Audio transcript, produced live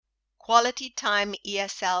Quality Time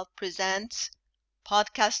ESL presents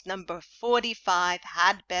podcast number 45,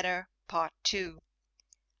 Had Better, Part 2.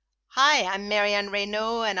 Hi, I'm Marianne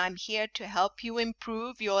Reynaud, and I'm here to help you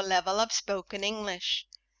improve your level of spoken English.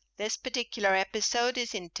 This particular episode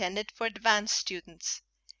is intended for advanced students.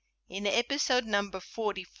 In episode number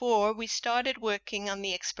 44, we started working on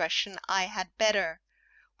the expression I had better.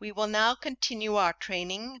 We will now continue our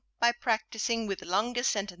training by practicing with longer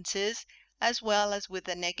sentences as well as with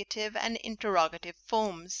the negative and interrogative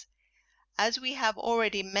forms. As we have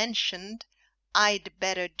already mentioned, I'd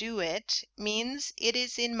better do it means it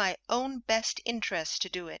is in my own best interest to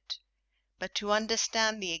do it. But to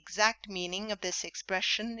understand the exact meaning of this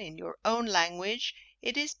expression in your own language,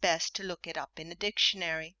 it is best to look it up in a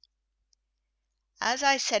dictionary. As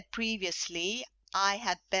I said previously, I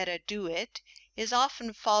had better do it is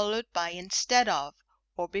often followed by instead of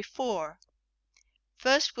or before.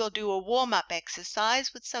 First, we'll do a warm-up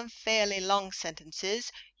exercise with some fairly long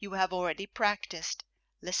sentences you have already practiced.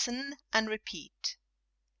 Listen and repeat.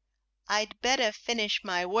 I'd better finish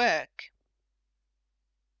my work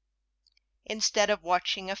instead of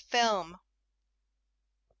watching a film.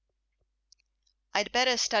 I'd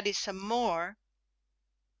better study some more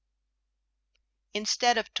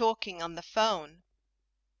instead of talking on the phone.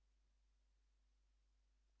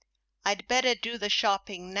 I'd better do the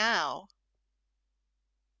shopping now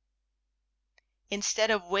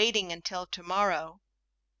instead of waiting until tomorrow.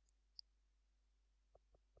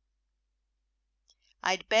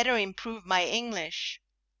 I'd better improve my English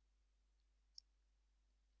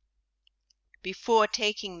before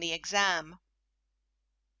taking the exam.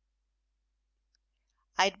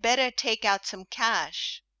 I'd better take out some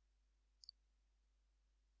cash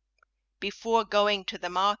before going to the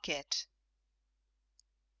market.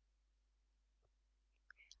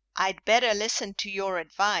 I'd better listen to your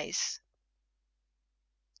advice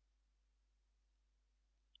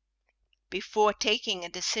before taking a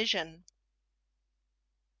decision.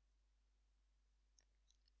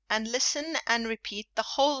 And listen and repeat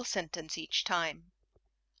the whole sentence each time.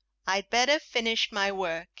 I'd better finish my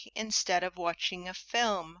work instead of watching a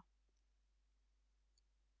film.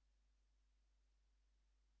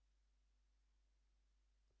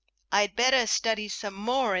 I'd better study some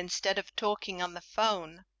more instead of talking on the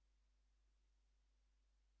phone.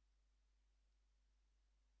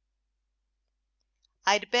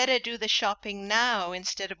 I'd better do the shopping now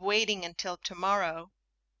instead of waiting until tomorrow.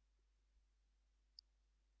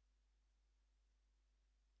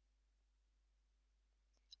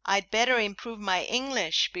 I'd better improve my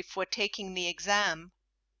English before taking the exam.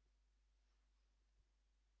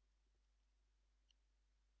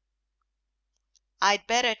 I'd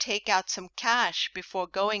better take out some cash before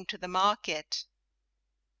going to the market.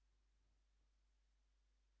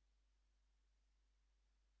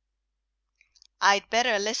 I'd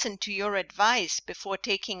better listen to your advice before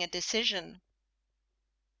taking a decision.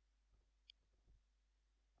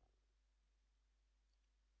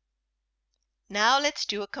 Now let's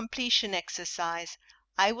do a completion exercise.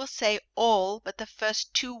 I will say all but the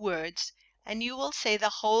first two words, and you will say the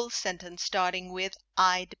whole sentence starting with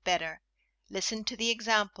I'd better. Listen to the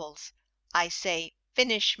examples. I say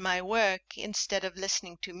finish my work instead of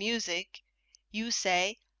listening to music. You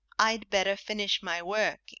say I'd better finish my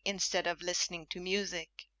work instead of listening to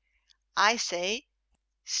music. I say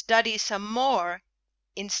study some more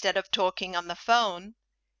instead of talking on the phone.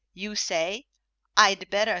 You say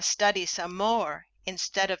I'd better study some more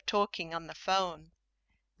instead of talking on the phone.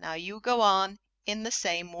 Now you go on in the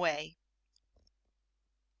same way.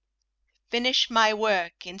 Finish my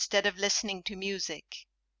work instead of listening to music.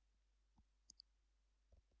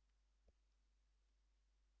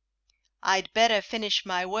 I'd better finish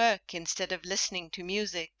my work instead of listening to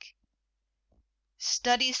music.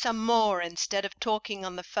 Study some more instead of talking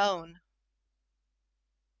on the phone.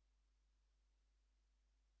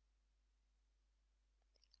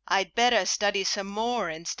 I'd better study some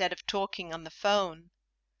more instead of talking on the phone.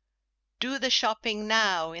 Do the shopping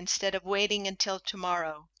now instead of waiting until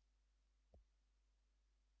tomorrow.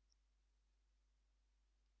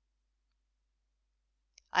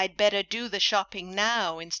 I'd better do the shopping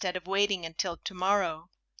now instead of waiting until tomorrow.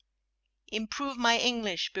 Improve my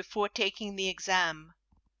English before taking the exam.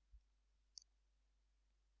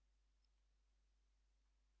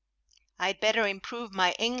 I'd better improve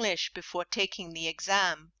my English before taking the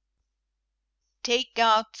exam. Take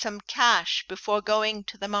out some cash before going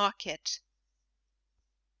to the market.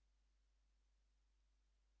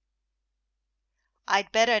 I'd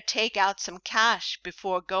better take out some cash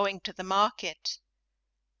before going to the market.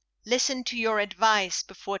 Listen to your advice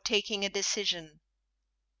before taking a decision.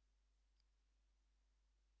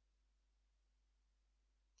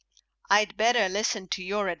 I'd better listen to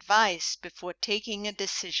your advice before taking a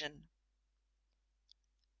decision.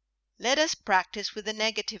 Let us practice with the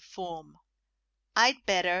negative form. I'd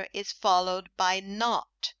better is followed by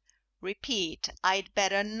not. Repeat, I'd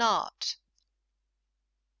better not.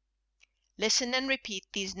 Listen and repeat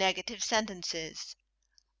these negative sentences.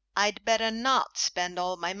 I'd better not spend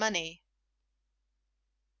all my money.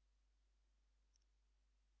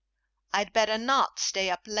 I'd better not stay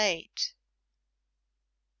up late.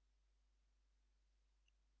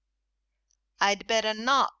 I'd better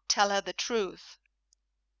not tell her the truth.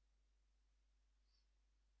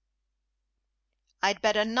 I'd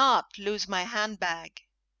better not lose my handbag.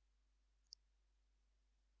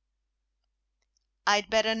 I'd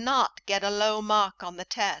better not get a low mark on the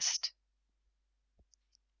test.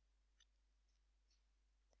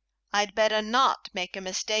 I'd better not make a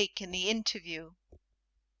mistake in the interview.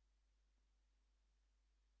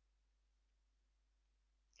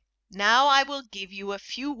 Now I will give you a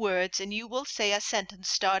few words and you will say a sentence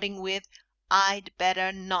starting with I'd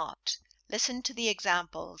better not. Listen to the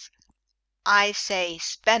examples. I say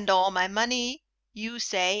spend all my money. You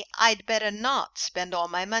say I'd better not spend all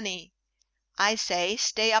my money. I say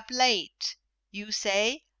stay up late. You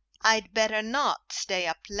say I'd better not stay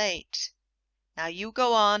up late. Now you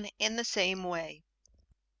go on in the same way.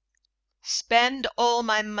 Spend all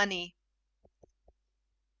my money.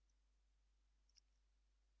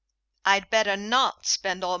 I'd better not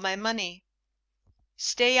spend all my money.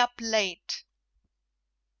 Stay up late.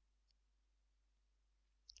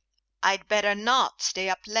 I'd better not stay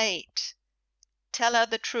up late. Tell her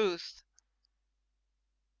the truth.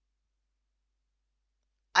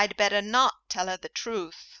 I'd better not tell her the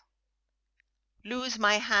truth. Lose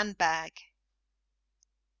my handbag.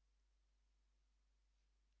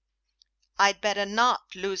 I'd better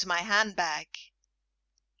not lose my handbag.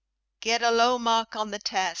 Get a low mark on the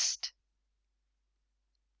test.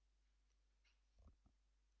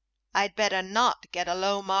 I'd better not get a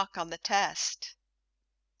low mark on the test.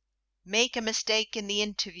 Make a mistake in the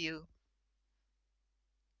interview.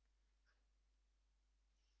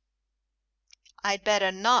 I'd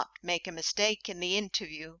better not make a mistake in the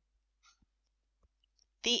interview.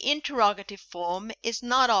 The interrogative form is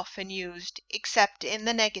not often used except in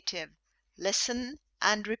the negative. Listen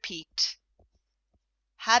and repeat.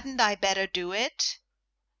 Hadn't I better do it?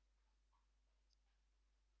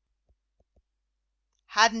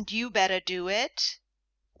 Hadn't you better do it?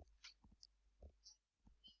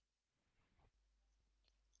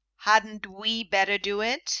 Hadn't we better do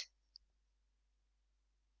it?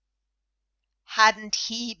 Hadn't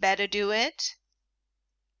he better do it?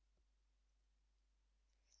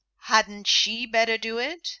 Hadn't she better do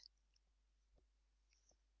it?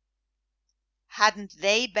 Hadn't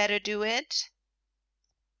they better do it?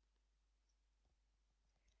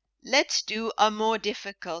 Let's do a more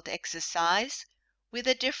difficult exercise with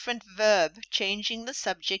a different verb changing the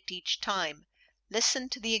subject each time. Listen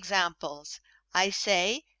to the examples. I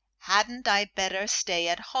say, hadn't I better stay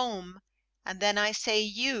at home? And then I say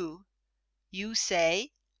you. You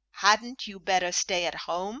say, hadn't you better stay at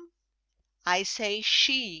home? I say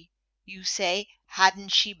she. You say, hadn't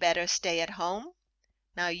she better stay at home?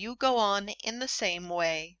 Now you go on in the same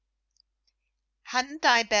way. Hadn't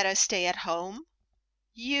I better stay at home?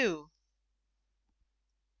 You.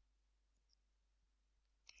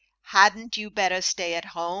 Hadn't you better stay at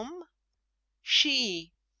home?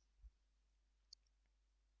 She.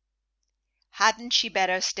 Hadn't she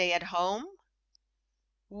better stay at home?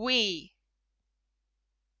 We.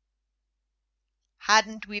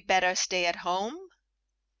 Hadn't we better stay at home?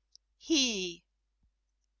 He.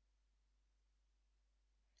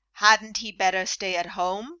 Hadn't he better stay at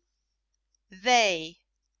home? They.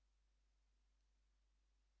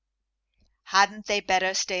 Hadn't they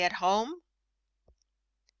better stay at home?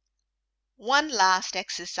 One last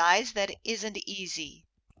exercise that isn't easy.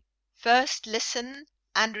 First listen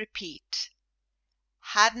and repeat.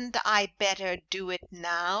 Hadn't I better do it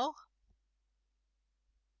now?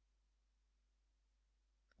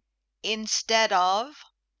 Instead of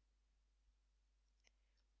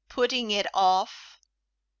putting it off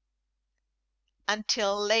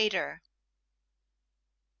until later.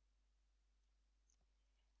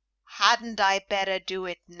 Hadn't I better do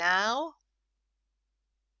it now?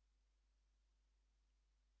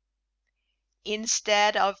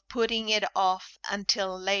 Instead of putting it off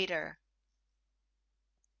until later.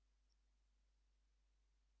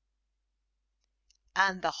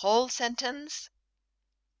 And the whole sentence?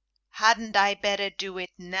 Hadn't I better do it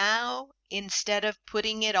now instead of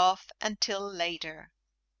putting it off until later?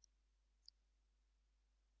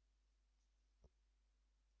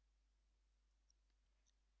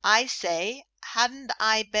 I say, hadn't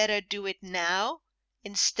I better do it now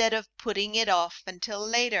instead of putting it off until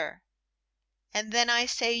later? And then I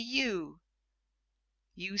say you.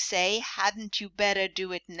 You say, hadn't you better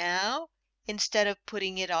do it now instead of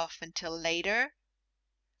putting it off until later?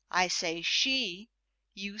 I say she.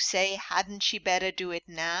 You say, hadn't she better do it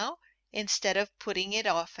now instead of putting it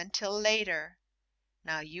off until later?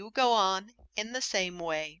 Now you go on in the same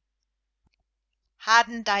way.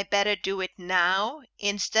 Hadn't I better do it now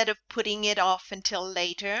instead of putting it off until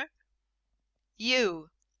later? You.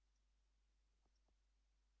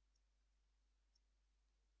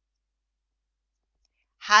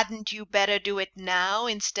 Hadn't you better do it now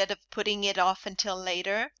instead of putting it off until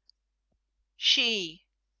later? She.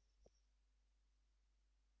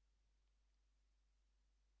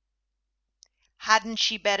 Hadn't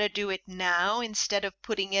she better do it now instead of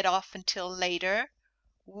putting it off until later?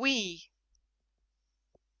 We.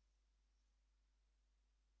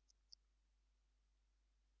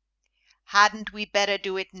 Hadn't we better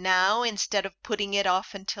do it now instead of putting it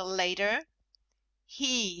off until later?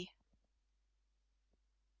 He.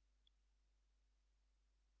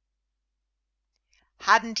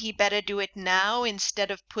 Hadn't he better do it now instead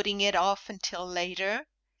of putting it off until later?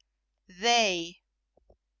 They.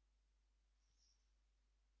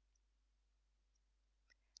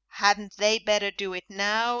 Hadn't they better do it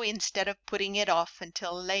now instead of putting it off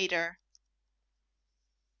until later?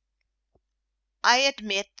 I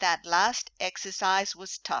admit that last exercise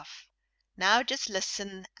was tough. Now just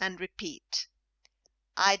listen and repeat.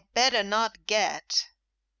 I'd better not get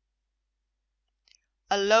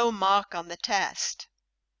a low mark on the test.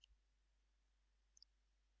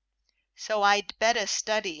 So I'd better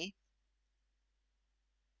study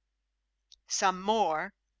some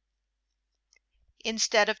more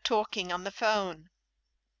instead of talking on the phone.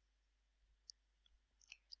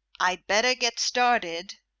 I'd better get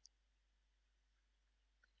started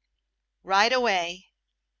right away,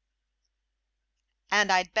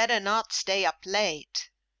 and I'd better not stay up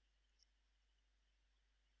late.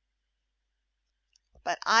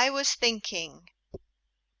 But I was thinking,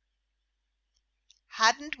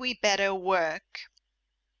 hadn't we better work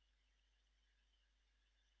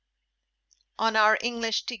on our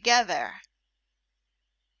English together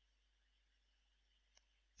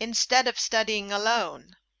instead of studying alone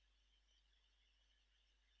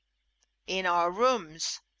in our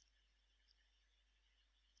rooms?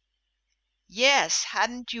 Yes,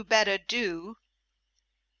 hadn't you better do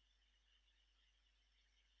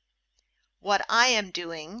what I am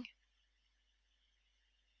doing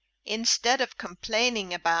instead of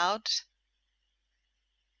complaining about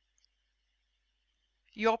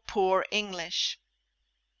your poor English?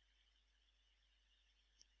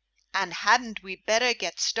 And hadn't we better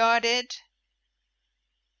get started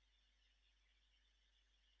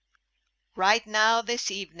right now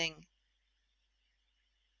this evening?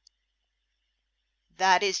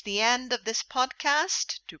 That is the end of this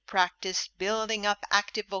podcast. To practice building up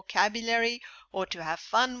active vocabulary or to have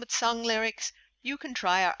fun with song lyrics, you can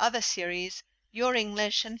try our other series, Your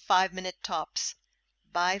English in 5-Minute Tops.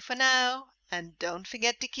 Bye for now, and don't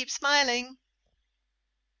forget to keep smiling.